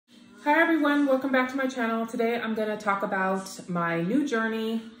Hi everyone, welcome back to my channel. Today I'm going to talk about my new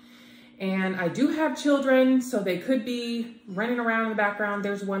journey, and I do have children, so they could be running around in the background.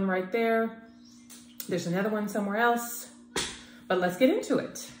 There's one right there. There's another one somewhere else, but let's get into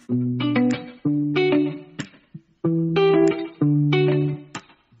it.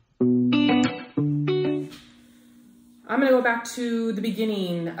 I'm going to go back to the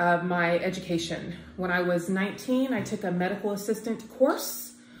beginning of my education. When I was 19, I took a medical assistant course.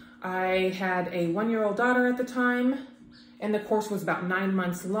 I had a 1-year-old daughter at the time, and the course was about 9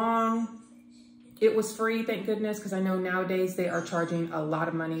 months long. It was free, thank goodness, because I know nowadays they are charging a lot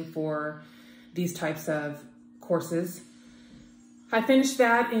of money for these types of courses. I finished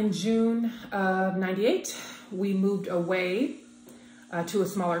that in June of '98. We moved away to a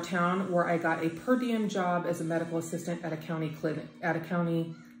smaller town where I got a per diem job as a medical assistant at a county clinic.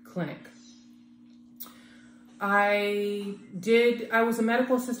 I was a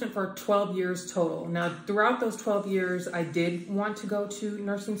medical assistant for 12 years total. Now, throughout those 12 years, I did want to go to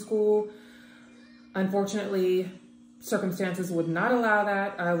nursing school. Unfortunately, circumstances would not allow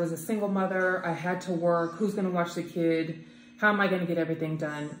that. I was a single mother. I had to work. Who's going to watch the kid? How am I going to get everything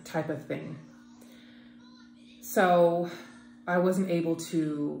done? Type of thing. So I wasn't able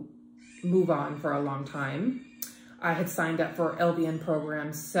to move on for a long time. I had signed up for LVN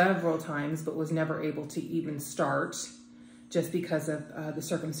programs several times, but was never able to even start just because of the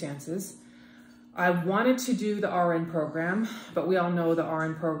circumstances. I wanted to do the RN program, but we all know the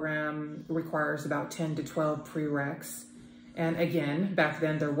RN program requires about 10 to 12 prereqs. And again, back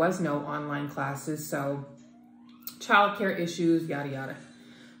then there was no online classes, so childcare issues, yada, yada.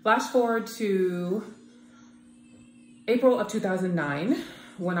 Flash forward to April of 2009,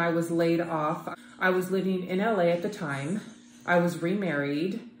 when I was laid off. I was living in LA at the time. I was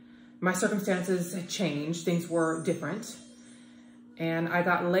remarried. My circumstances had changed. Things were different. And I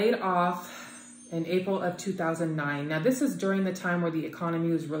got laid off in April of 2009. Now, this is during the time where the economy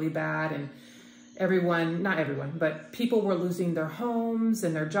was really bad and not everyone, but people were losing their homes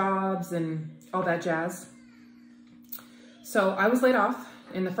and their jobs and all that jazz. So I was laid off.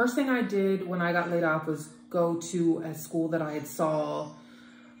 And the first thing I did when I got laid off was go to a school that I had saw.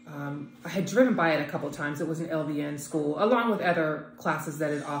 I had driven by it a couple of times. It was an LVN school, along with other classes that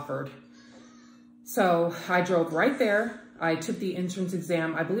it offered. So I drove right there. I took the entrance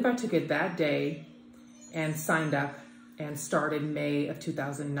exam. I believe I took it that day and signed up and started May of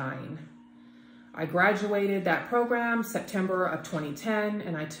 2009. I graduated that program September of 2010,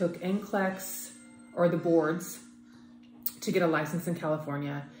 and I took NCLEX, or the boards, to get a license in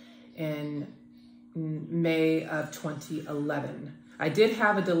California in May of 2011. I did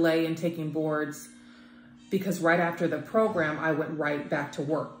have a delay in taking boards because right after the program, I went right back to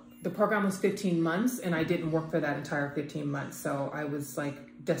work. The program was 15 months and I didn't work for that entire 15 months. So I was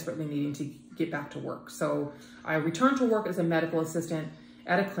like desperately needing to get back to work. So I returned to work as a medical assistant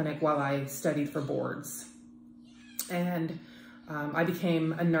at a clinic while I studied for boards. And I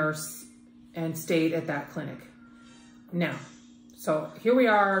became a nurse and stayed at that clinic. Now, so here we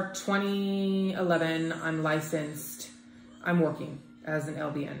are, 2011, I'm licensed, I'm working as an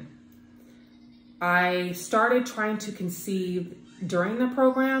LVN. I started trying to conceive during the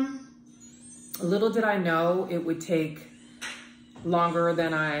program. Little did I know it would take longer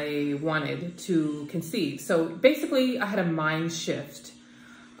than I wanted to conceive. So basically I had a mind shift.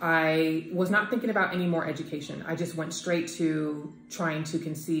 I was not thinking about any more education. I just went straight to trying to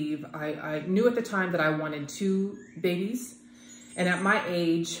conceive. I knew at the time that I wanted 2 babies. And at my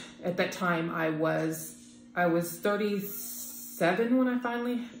age, at that time, I was 37 when I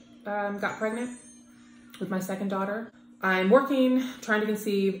finally got pregnant with my second daughter. I'm working, trying to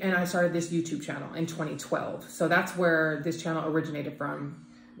conceive, and I started this YouTube channel in 2012. So that's where this channel originated from,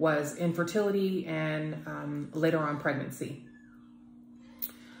 was infertility and later on pregnancy.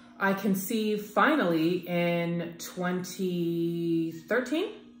 I conceived finally in 2013.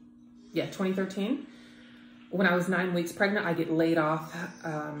 Yeah, 2013. When I was 9 weeks pregnant, I get laid off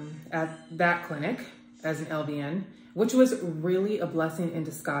at that clinic as an LVN, which was really a blessing in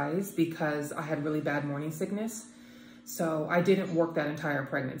disguise because I had really bad morning sickness. So I didn't work that entire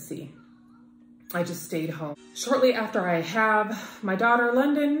pregnancy. I just stayed home. Shortly after I have my daughter,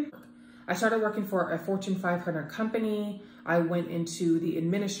 London, I started working for a Fortune 500 company. I went into the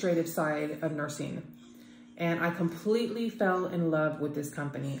administrative side of nursing, and I completely fell in love with this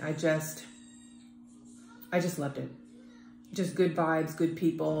company. I just loved it. Just good vibes, good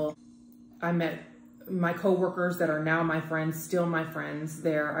people. I met my coworkers that are now my friends, still my friends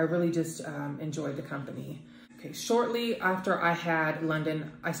there. I really just enjoyed the company. Okay, shortly after I had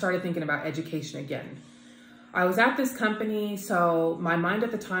London, I started thinking about education again. I was at this company, so my mind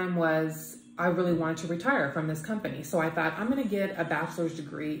at the time was I really wanted to retire from this company. So I thought, I'm gonna get a bachelor's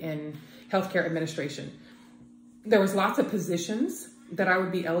degree in healthcare administration. There was lots of positions that I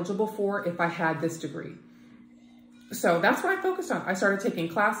would be eligible for if I had this degree. So that's what I focused on. I started taking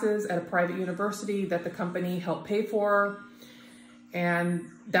classes at a private university that the company helped pay for,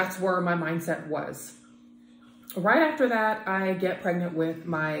 and that's where my mindset was. Right after that, I get pregnant with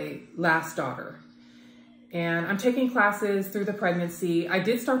my last daughter. And I'm taking classes through the pregnancy. I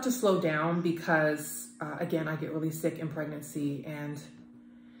did start to slow down because, again, I get really sick in pregnancy and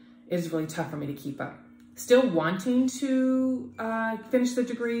it's really tough for me to keep up. Still wanting to finish the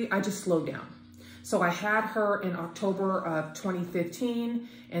degree, I just slowed down. So I had her in October of 2015,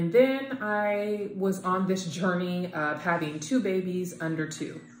 and then I was on this journey of having 2 babies under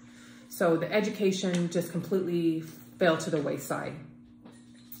 2. So the education just completely fell to the wayside.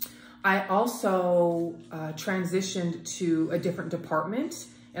 I also transitioned to a different department,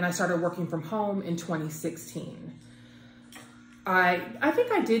 and I started working from home in 2016. I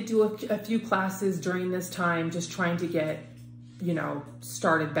think I did do a few classes during this time, just trying to get,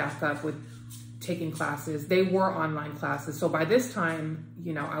 started back up with taking classes. They were online classes. So by this time,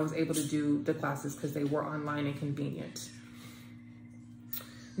 I was able to do the classes because they were online and convenient.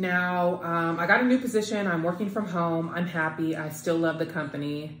 Now, I got a new position. I'm working from home. I'm happy. I still love the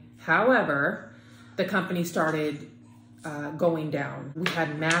company. However, the company started going down. We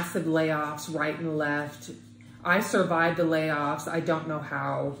had massive layoffs right and left. I survived the layoffs. I don't know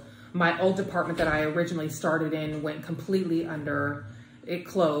how. My old department that I originally started in went completely under. It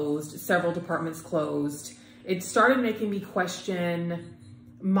closed. Several departments closed. It started making me question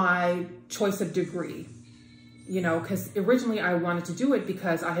my choice of degree, because originally I wanted to do it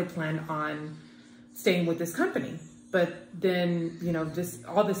because I had planned on staying with this company. But then,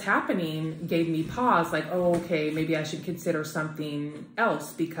 all this happening gave me pause, like, oh, okay, maybe I should consider something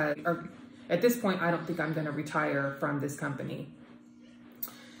else because at this point, I don't think I'm going to retire from this company.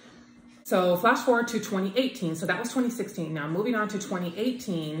 So flash forward to 2018. So that was 2016. Now moving on to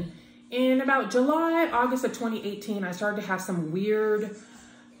 2018, in about July, August of 2018, I started to have some weird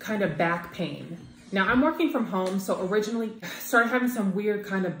kind of back pain. Now I'm working from home. So originally I started having some weird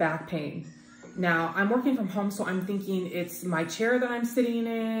kind of back pain. Now I'm working from home. So I'm thinking it's my chair that I'm sitting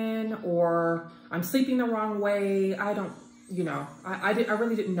in, or I'm sleeping the wrong way. I don't, I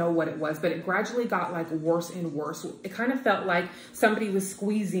really didn't know what it was, but it gradually got like worse and worse. It kind of felt like somebody was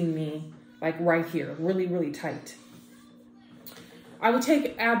squeezing me like right here, really, really tight. I would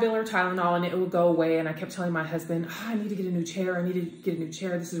take Advil or Tylenol and it would go away. And I kept telling my husband, I need to get a new chair. I need to get a new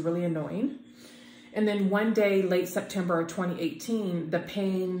chair. This is really annoying. And then one day, late September of 2018, the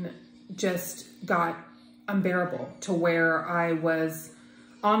pain just got unbearable to where I was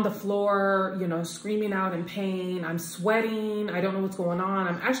on the floor, screaming out in pain. I'm sweating. I don't know what's going on.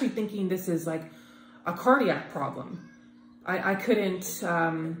 I'm actually thinking this is like a cardiac problem. I couldn't,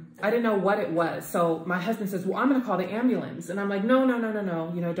 I didn't know what it was. So my husband says, well, I'm going to call the ambulance. And I'm like, no,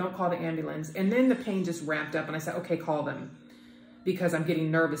 don't call the ambulance. And then the pain just ramped up and I said, okay, call them, because I'm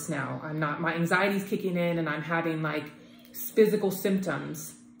getting nervous now. My anxiety's kicking in and I'm having like physical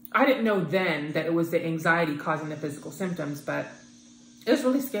symptoms. I didn't know then that it was the anxiety causing the physical symptoms, but it was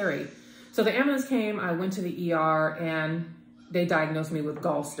really scary. So the ambulance came, I went to the ER and they diagnosed me with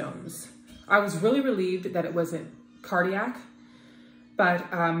gallstones. I was really relieved that it wasn't cardiac, but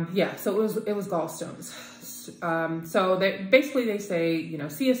yeah, so it was gallstones. So they say,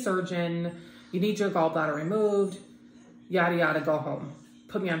 see a surgeon, you need your gallbladder removed, yada, yada, go home,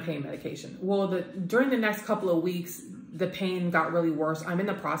 put me on pain medication. Well, during the next couple of weeks, the pain got really worse. I'm in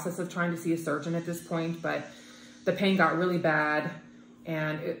the process of trying to see a surgeon at this point, but the pain got really bad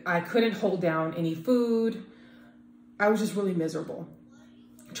and I couldn't hold down any food. I was just really miserable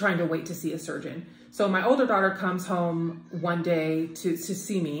trying to wait to see a surgeon. So my older daughter comes home one day to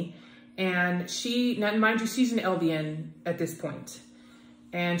see me, and now mind you, she's an LVN at this point.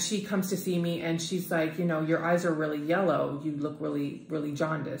 And she comes to see me and she's like, your eyes are really yellow. You look really, really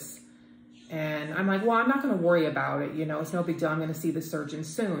jaundiced. And I'm like, well, I'm not going to worry about it. It's no big deal. I'm going to see the surgeon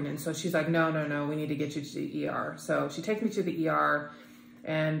soon. And so she's like, no, we need to get you to the ER. So she takes me to the ER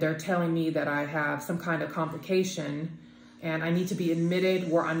and they're telling me that I have some kind of complication and I need to be admitted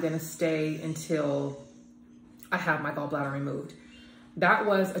where I'm going to stay until I have my gallbladder removed. That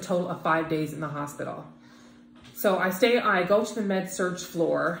was a total of 5 days in the hospital. So I go to the med-surg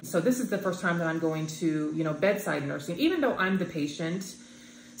floor. So this is the first time that I'm going to, bedside nursing. Even though I'm the patient,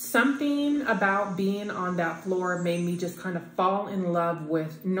 something about being on that floor made me just kind of fall in love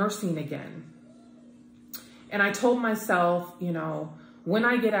with nursing again. And I told myself, when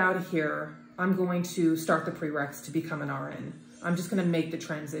I get out of here, I'm going to start the prereqs to become an RN. I'm just going to make the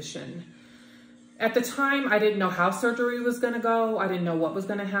transition. At the time, I didn't know how surgery was going to go. I didn't know what was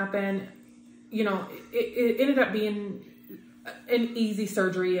going to happen. You know, it ended up being an easy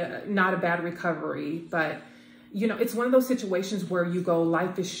surgery, not a bad recovery. But, you know, it's one of those situations where you go,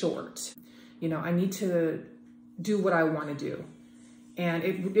 life is short. You know, I need to do what I want to do. And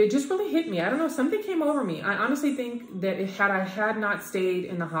it just really hit me. I don't know, something came over me. I honestly think that had I had not stayed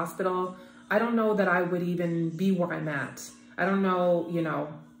in the hospital, I don't know that I would even be where I'm at. I don't know, you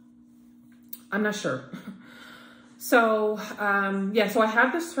know, I'm not sure. So, yeah, so I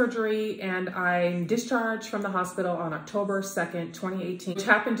had this surgery and I'm discharged from the hospital on October 2nd, 2018, which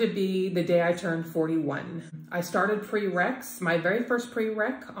happened to be the day I turned 41. I started prereqs, my very first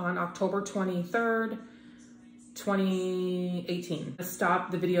prereq on October 23rd, 2018. I'll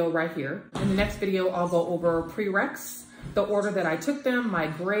stop the video right here. In the next video, I'll go over prereqs, the order that I took them, my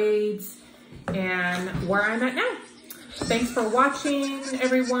grades, and where I'm at now. Thanks for watching,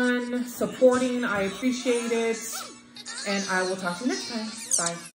 everyone, supporting. I appreciate it. And I will talk to you next time. Bye.